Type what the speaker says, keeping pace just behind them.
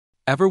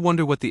Ever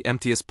wonder what the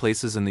emptiest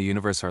places in the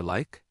universe are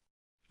like?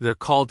 They're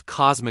called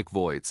cosmic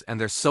voids, and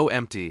they're so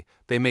empty,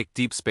 they make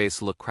deep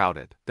space look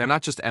crowded. They're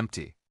not just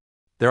empty.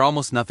 They're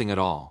almost nothing at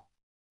all.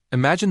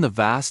 Imagine the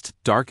vast,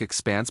 dark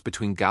expanse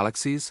between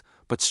galaxies,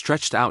 but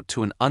stretched out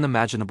to an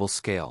unimaginable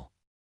scale.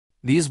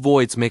 These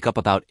voids make up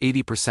about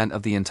 80%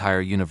 of the entire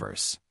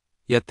universe,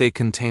 yet they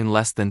contain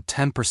less than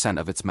 10%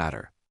 of its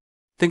matter.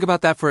 Think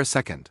about that for a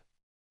second.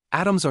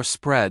 Atoms are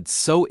spread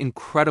so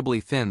incredibly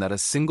thin that a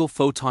single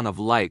photon of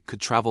light could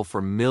travel for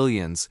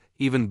millions,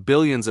 even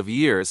billions of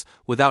years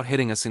without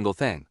hitting a single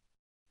thing.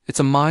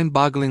 It's a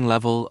mind-boggling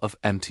level of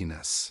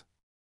emptiness.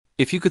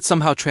 If you could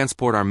somehow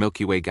transport our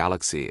Milky Way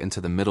galaxy into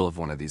the middle of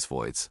one of these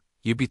voids,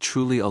 you'd be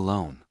truly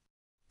alone.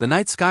 The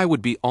night sky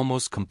would be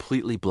almost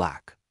completely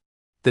black.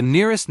 The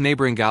nearest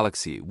neighboring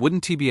galaxy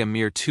wouldn't be a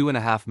mere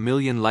 2.5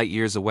 million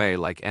light-years away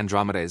like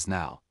Andromeda is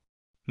now.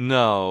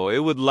 No, it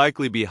would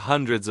likely be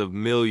hundreds of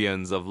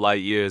millions of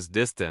light-years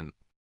distant.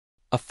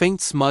 A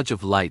faint smudge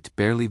of light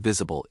barely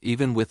visible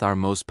even with our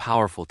most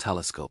powerful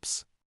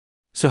telescopes.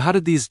 So how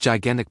did these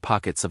gigantic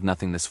pockets of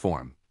nothingness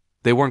form?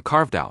 They weren't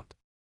carved out.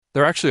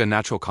 They're actually a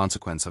natural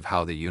consequence of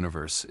how the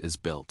universe is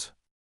built.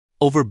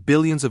 Over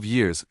billions of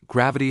years,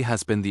 gravity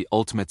has been the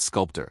ultimate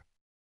sculptor.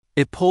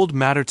 It pulled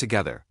matter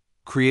together,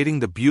 creating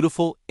the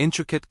beautiful,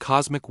 intricate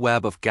cosmic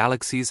web of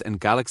galaxies and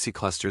galaxy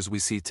clusters we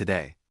see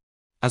today.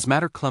 As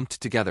matter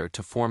clumped together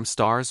to form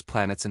stars,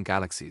 planets, and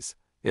galaxies,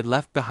 it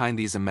left behind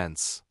these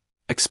immense,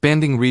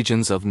 expanding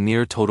regions of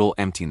near-total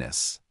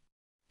emptiness.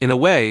 In a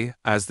way,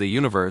 as the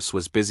universe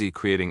was busy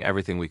creating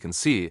everything we can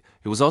see,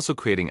 it was also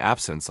creating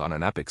absence on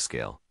an epic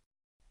scale.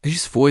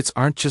 These voids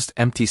aren't just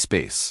empty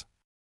space.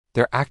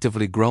 They're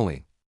actively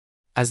growing.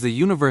 As the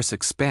universe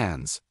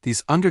expands,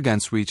 these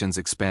underdense regions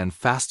expand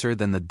faster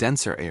than the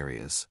denser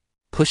areas,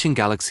 pushing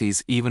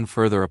galaxies even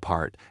further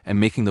apart and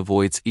making the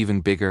voids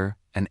even bigger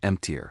and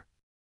emptier.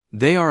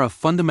 They are a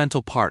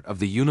fundamental part of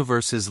the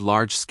universe's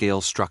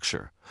large-scale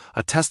structure,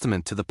 a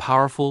testament to the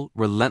powerful,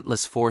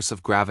 relentless force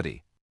of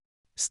gravity.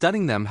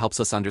 Studying them helps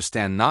us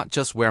understand not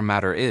just where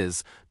matter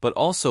is, but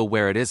also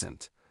where it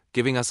isn't,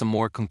 giving us a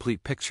more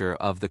complete picture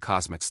of the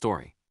cosmic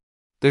story.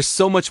 There's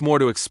so much more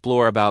to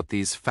explore about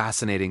these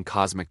fascinating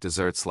cosmic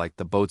deserts like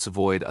the Boat's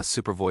void, a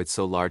supervoid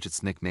so large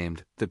it's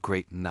nicknamed the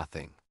Great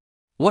Nothing.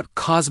 What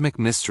cosmic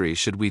mystery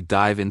should we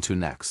dive into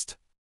next?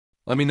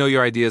 Let me know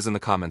your ideas in the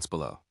comments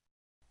below.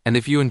 And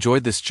if you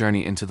enjoyed this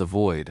journey into the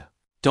void,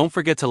 don't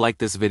forget to like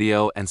this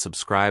video and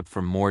subscribe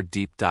for more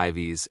deep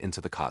dives into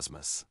the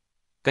cosmos.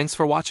 Thanks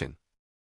for watching.